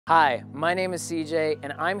Hi, my name is CJ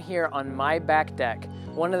and I'm here on my back deck.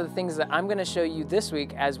 One of the things that I'm going to show you this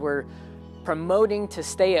week as we're promoting to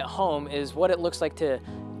stay at home is what it looks like to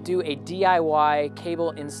do a DIY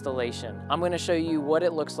cable installation. I'm going to show you what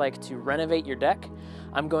it looks like to renovate your deck.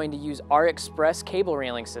 I'm going to use our Express cable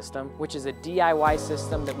railing system, which is a DIY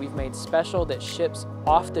system that we've made special that ships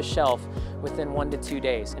off the shelf within 1 to 2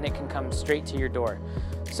 days, and it can come straight to your door.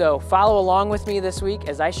 So follow along with me this week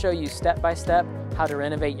as I show you step by step how to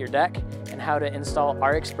renovate your deck and how to install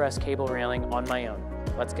our Express cable railing on my own.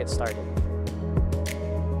 Let's get started.